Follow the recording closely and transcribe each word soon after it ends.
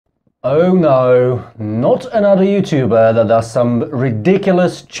Oh no, not another YouTuber that does some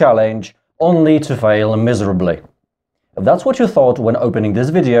ridiculous challenge only to fail miserably. If that's what you thought when opening this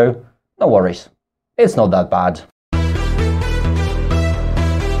video, no worries, it's not that bad.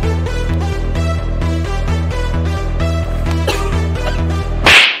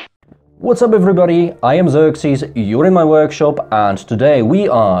 What's up everybody, I am Xerxes, you're in my workshop, and today we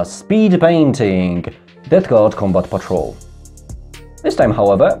are speed painting Death Guard Combat Patrol. This time,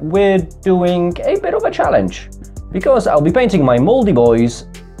 however, we're doing a bit of a challenge, because I'll be painting my moldy boys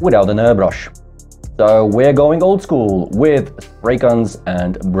without an airbrush. So we're going old school with spray guns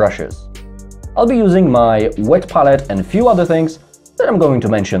and brushes. I'll be using my wet palette and a few other things that I'm going to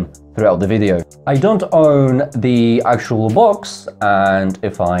mention throughout the video. I don't own the actual box, and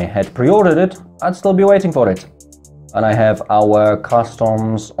if I had pre-ordered it, I'd still be waiting for it. And I have our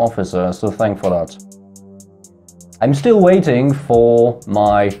customs officer, so thank for that. I'm still waiting for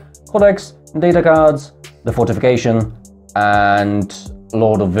my codex, data cards, the fortification, and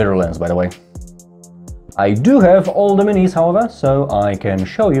Lord of Virulence, by the way. I do have all the minis, however, so I can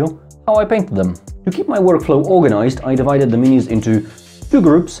show you how I painted them. To keep my workflow organized, I divided the minis into two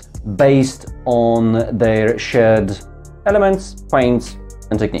groups based on their shared elements, paints,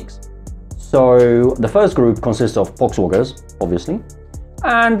 and techniques. So the first group consists of poxwalkers, obviously,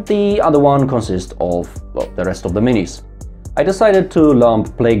 and the other one consists of, well, the rest of the minis. I decided to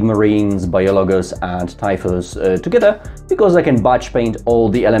lump Plague Marines, Biologus, and Typhus together because I can batch paint all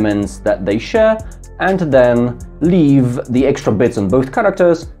the elements that they share and then leave the extra bits on both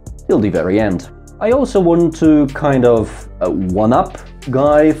characters till the very end. I also want to kind of one-up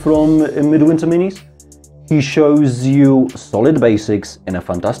guy from Midwinter Minis. He shows you solid basics in a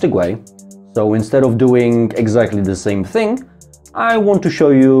fantastic way. So instead of doing exactly the same thing, I want to show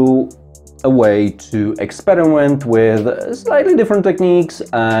you a way to experiment with slightly different techniques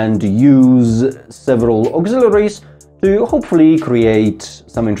and use several auxiliaries to hopefully create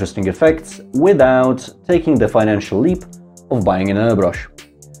some interesting effects without taking the financial leap of buying an airbrush.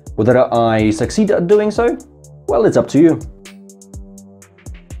 Whether I succeed at doing so, well, it's up to you.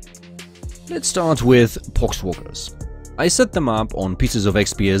 Let's start with poxwalkers. I set them up on pieces of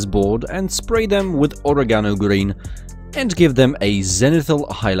XPS board and spray them with oregano green and give them a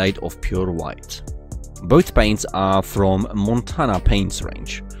zenithal highlight of pure white. Both paints are from Montana Paints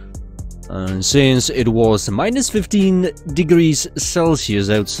range. Since it was minus 15 degrees Celsius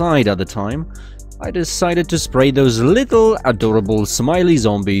outside at the time, I decided to spray those little adorable smiley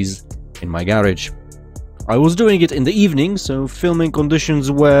zombies in my garage. I was doing it in the evening, so filming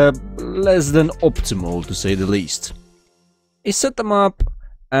conditions were less than optimal to say the least. I set them up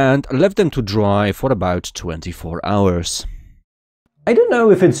and left them to dry for about 24 hours. I don't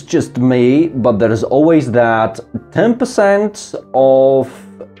know if it's just me, but there's always that 10% of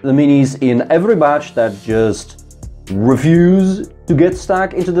the minis in every batch that just refuse to get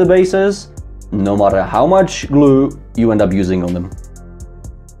stuck into the bases, no matter how much glue you end up using on them.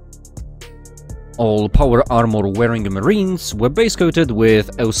 All power armor wearing Marines were base coated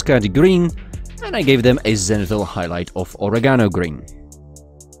with Euskadi green, and I gave them a zenithal highlight of oregano green.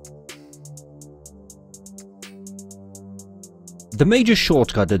 The major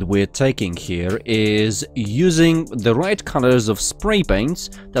shortcut that we're taking here is using the right colors of spray paints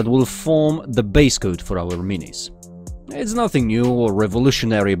that will form the base coat for our minis. It's nothing new or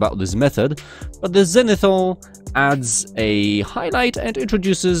revolutionary about this method, but the zenithal adds a highlight and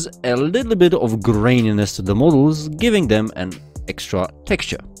introduces a little bit of graininess to the models, giving them an extra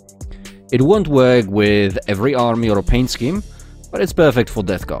texture. It won't work with every army or paint scheme, but it's perfect for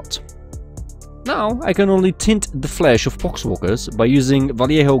Death Guard. Now I can only tint the flesh of poxwalkers by using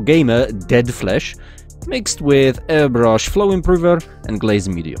Vallejo Gamer Dead Flesh mixed with Airbrush Flow Improver and Glaze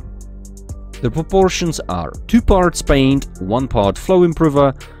Medium. The proportions are 2 parts paint, 1 part Flow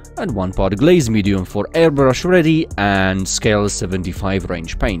Improver and 1 part Glaze Medium for Airbrush Ready and Scale 75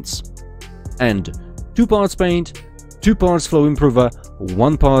 range paints, and 2 parts paint, 2 parts Flow Improver,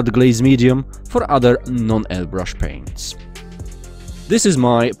 1 part Glaze Medium for other non-airbrush paints. This is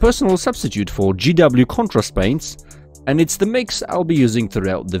my personal substitute for GW contrast paints, and it's the mix I'll be using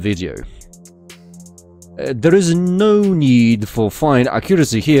throughout the video. There is no need for fine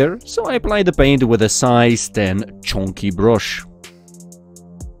accuracy here, so I apply the paint with a size 10 chunky brush.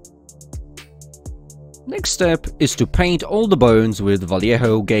 Next step is to paint all the bones with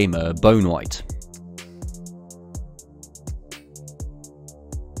Vallejo Gamer Bone White.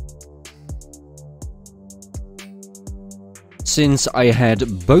 Since I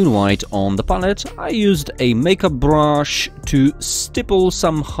had bone white on the palette, I used a makeup brush to stipple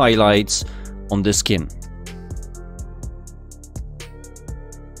some highlights on the skin.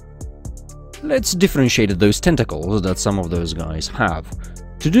 Let's differentiate those tentacles that some of those guys have.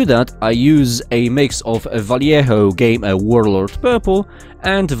 To do that, I use a mix of Vallejo Game Warlord Purple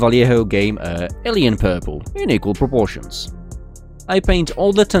and Vallejo Game Alien Purple in equal proportions. I paint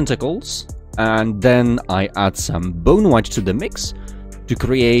all the tentacles, and then I add some bone white to the mix to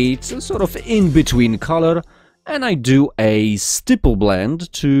create a sort of in-between color, and I do a stipple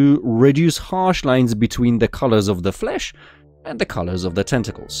blend to reduce harsh lines between the colors of the flesh and the colors of the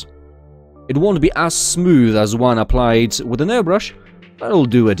tentacles. It won't be as smooth as one applied with an airbrush, but it'll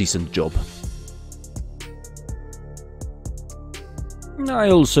do a decent job. I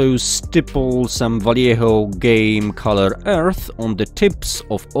also stipple some Vallejo Game Color Earth on the tips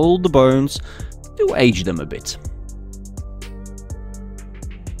of all the bones to age them a bit.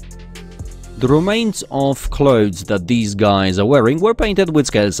 The remains of clothes that these guys are wearing were painted with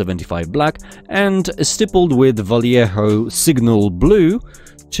scale 75 black and stippled with Vallejo Signal Blue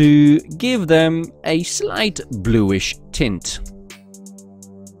to give them a slight bluish tint.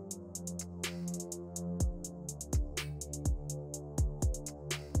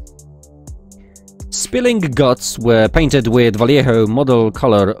 Spilling guts were painted with Vallejo model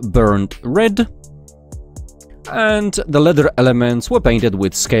color burnt red, and the leather elements were painted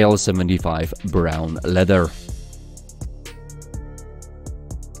with scale 75 brown leather.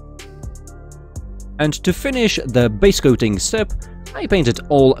 And to finish the base coating step, I painted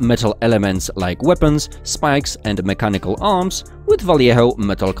all metal elements like weapons, spikes and mechanical arms with Vallejo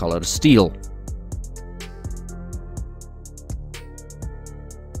metal color steel.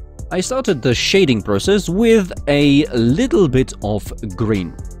 I started the shading process with a little bit of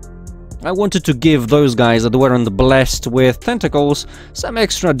green. I wanted to give those guys that weren't blessed with tentacles some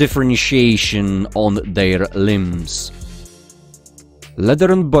extra differentiation on their limbs.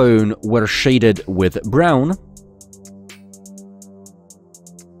 Leather and bone were shaded with brown.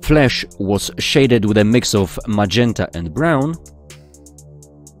 Flesh was shaded with a mix of magenta and brown.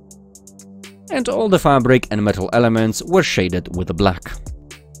 And all the fabric and metal elements were shaded with black.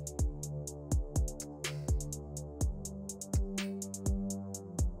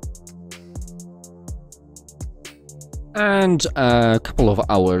 And a couple of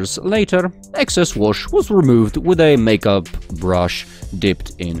hours later, excess wash was removed with a makeup brush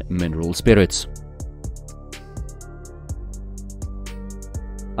dipped in mineral spirits.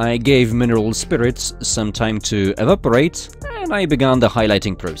 I gave mineral spirits some time to evaporate, and I began the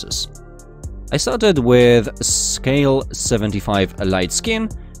highlighting process. I started with scale 75 light skin,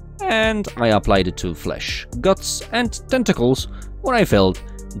 and I applied it to flesh, guts and tentacles where I felt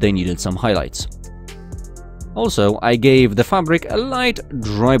they needed some highlights. Also, I gave the fabric a light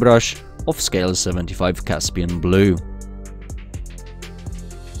dry brush of scale 75 Caspian blue.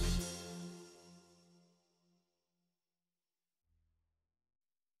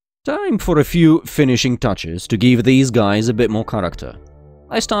 Time for a few finishing touches to give these guys a bit more character.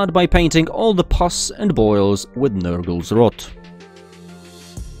 I start by painting all the pus and boils with Nurgle's rot.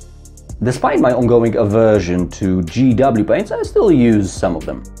 Despite my ongoing aversion to GW paints, I still use some of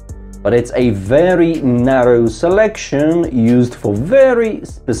them. But it's a very narrow selection used for very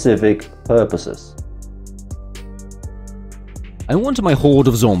specific purposes. I want my horde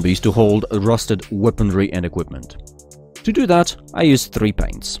of zombies to hold rusted weaponry and equipment. To do that, I use 3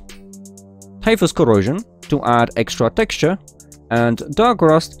 paints. Typhus Corrosion to add extra texture, and Dark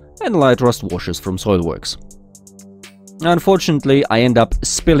Rust and Light Rust washes from Soilworks. Unfortunately, I end up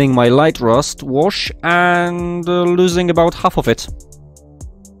spilling my Light Rust wash and losing about half of it.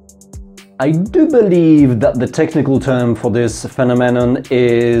 I do believe that the technical term for this phenomenon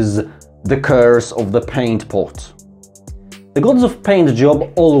is the curse of the paint pot. The gods of paint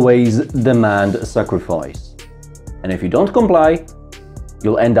job always demand a sacrifice. And if you don't comply,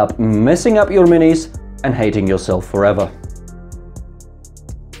 you'll end up messing up your minis and hating yourself forever.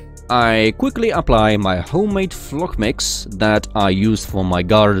 I quickly apply my homemade flock mix that I used for my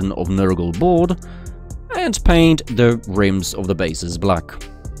Garden of Nurgle board and paint the rims of the bases black.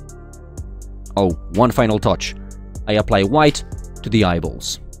 Oh, one final touch. I apply white to the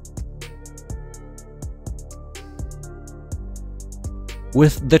eyeballs.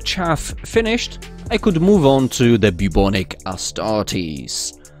 With the chaff finished, I could move on to the bubonic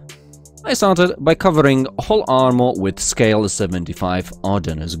Astartes. I started by covering whole armor with scale 75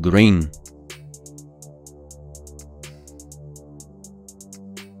 Ardennes green.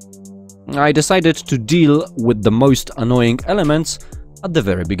 I decided to deal with the most annoying elements at the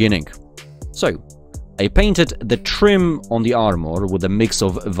very beginning. So, I painted the trim on the armor with a mix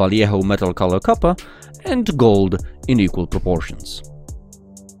of Vallejo metal color copper and gold in equal proportions.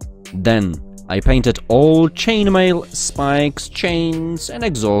 Then, I painted all chainmail, spikes, chains and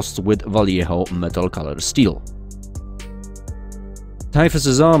exhausts with Vallejo metal color steel.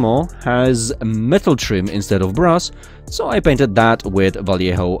 Typhus's armor has metal trim instead of brass, so I painted that with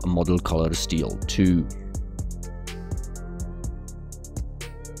Vallejo model color steel too.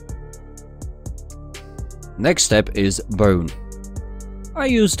 Next step is bone. I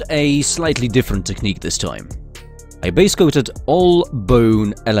used a slightly different technique this time. I base coated all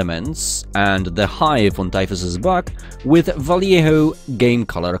bone elements and the hive on Typhus's back with Vallejo game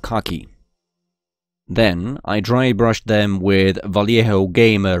color khaki. Then I dry brushed them with Vallejo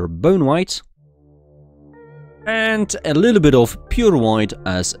Gamer Bone White and a little bit of pure white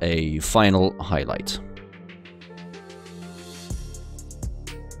as a final highlight.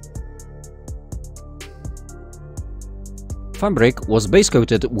 Fabric was base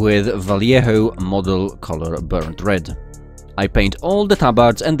coated with Vallejo model color burnt red. I paint all the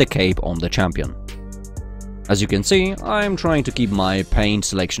tabards and the cape on the champion. As you can see, I'm trying to keep my paint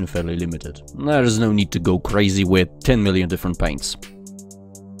selection fairly limited. There's no need to go crazy with 10 million different paints.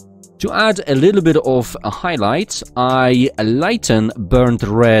 To add a little bit of a highlight, I lighten burnt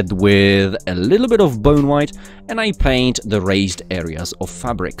red with a little bit of bone white and I paint the raised areas of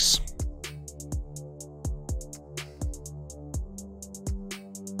fabrics.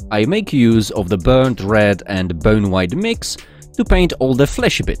 I make use of the burnt red and bone white mix to paint all the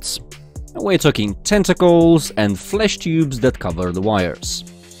fleshy bits. We're talking tentacles and flesh tubes that cover the wires.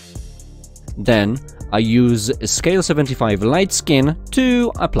 Then I use Scale 75 light skin to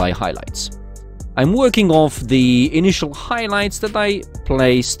apply highlights. I'm working off the initial highlights that I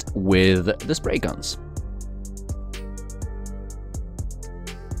placed with the spray guns.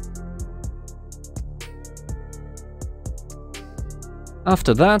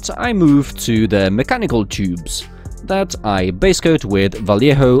 After that, I move to the mechanical tubes that I base coat with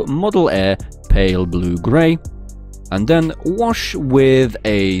Vallejo Model Air Pale Blue Grey and then wash with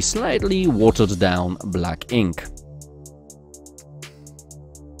a slightly watered down black ink.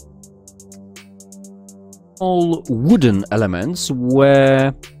 All wooden elements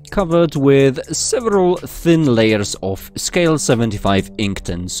were covered with several thin layers of Scale 75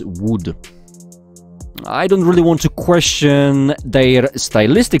 Inktense wood. I don't really want to question their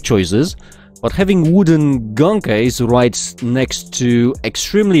stylistic choices, but having wooden gun case right next to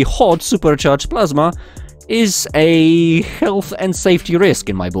extremely hot supercharged plasma is a health and safety risk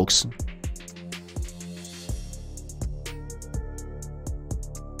in my books.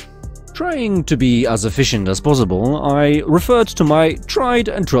 Trying to be as efficient as possible, I referred to my tried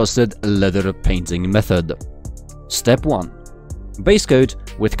and trusted leather painting method. Step 1. Base coat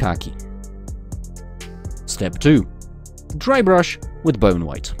with khaki. Step 2. Dry brush with bone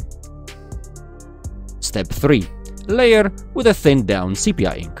white. Step 3. Layer with a thinned down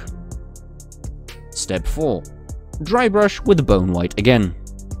sepia ink. Step 4. Dry brush with bone white again.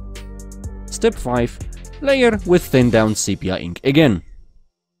 Step 5. Layer with thinned down sepia ink again.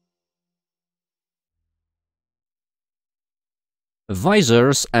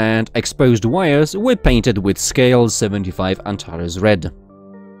 Visors and exposed wires were painted with Scale 75 Antares Red.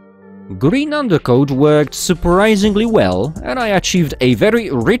 Green undercoat worked surprisingly well, and I achieved a very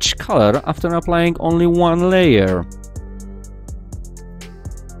rich color after applying only one layer.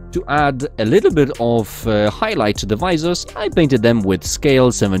 To add a little bit of highlight to the visors, I painted them with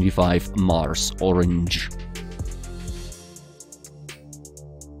Scale 75 Mars Orange.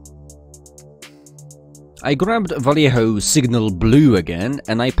 I grabbed Vallejo Signal Blue again,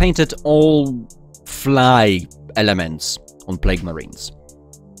 and I painted all fly elements on Plague Marines.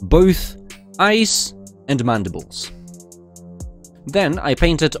 Both eyes and mandibles. Then I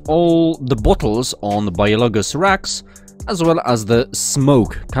painted all the bottles on Biologus racks, as well as the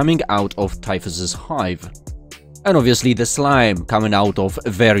smoke coming out of Typhus's hive. And obviously the slime coming out of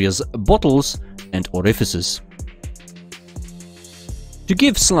various bottles and orifices. To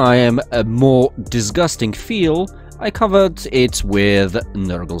give slime a more disgusting feel, I covered it with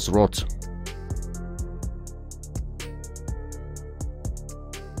Nurgle's Rot.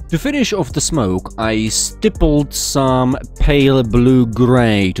 To finish off the smoke, I stippled some pale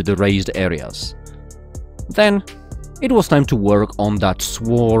blue-grey to the raised areas. Then, it was time to work on that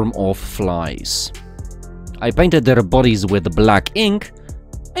swarm of flies. I painted their bodies with black ink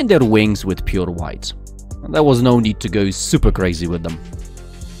and their wings with pure white. There was no need to go super crazy with them.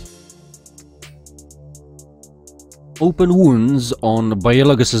 Open wounds on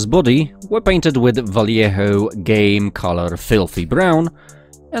Biologus's body were painted with Vallejo Game Color Filthy Brown,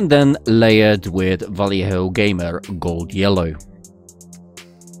 and then layered with Vallejo Gamer Gold Yellow.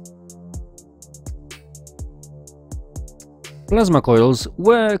 Plasma coils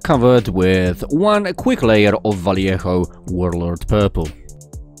were covered with one quick layer of Vallejo Warlord Purple.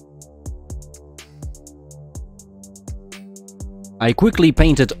 I quickly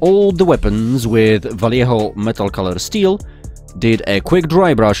painted all the weapons with Vallejo Metal Color Steel, did a quick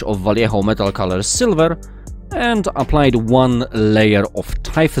dry brush of Vallejo Metal Color Silver, and applied one layer of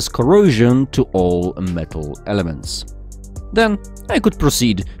Typhus corrosion to all metal elements. Then I could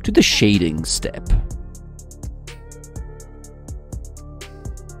proceed to the shading step.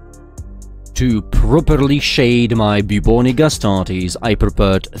 To properly shade my Bubonic Astartes, I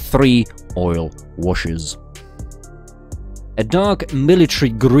prepared 3 oil washes. A dark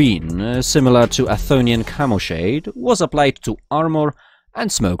military green, similar to Athonian camo shade, was applied to armor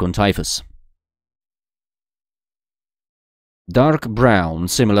and smoke on Typhus. Dark brown,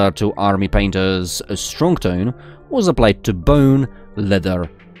 similar to Army Painter's strong tone, was applied to bone, leather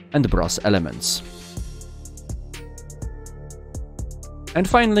and brass elements. And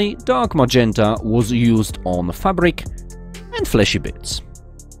finally, dark magenta was used on fabric and fleshy bits.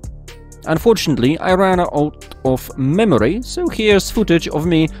 Unfortunately, I ran out of memory, so here's footage of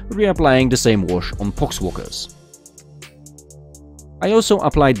me reapplying the same wash on poxwalkers. I also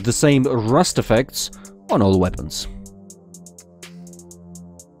applied the same rust effects on all weapons.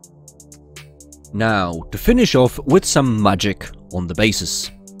 Now, to finish off with some magic on the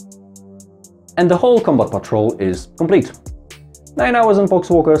bases. And the whole combat patrol is complete. 9 hours on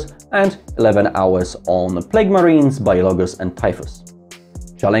poxwalkers and 11 hours on Plague Marines, Biologus and Typhus.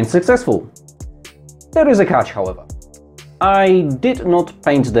 Challenge successful. There is a catch, however. I did not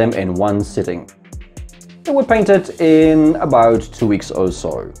paint them in one sitting. They were painted in about 2 weeks or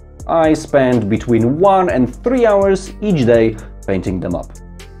so. I spent between 1 and 3 hours each day painting them up.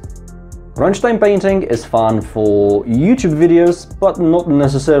 Crunch time painting is fun for YouTube videos, but not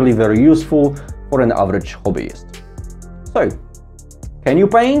necessarily very useful for an average hobbyist. So, can you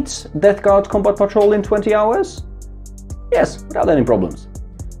paint Death Guard Combat Patrol in 20 hours? Yes, without any problems.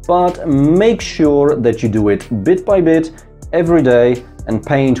 But make sure that you do it bit by bit, every day, and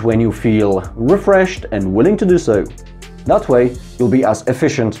paint when you feel refreshed and willing to do so. That way, you'll be as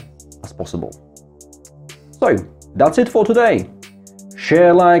efficient as possible. So, that's it for today.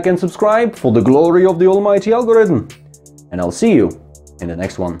 Share, like and subscribe for the glory of the almighty algorithm. And I'll see you in the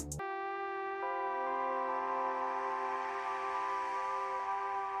next one.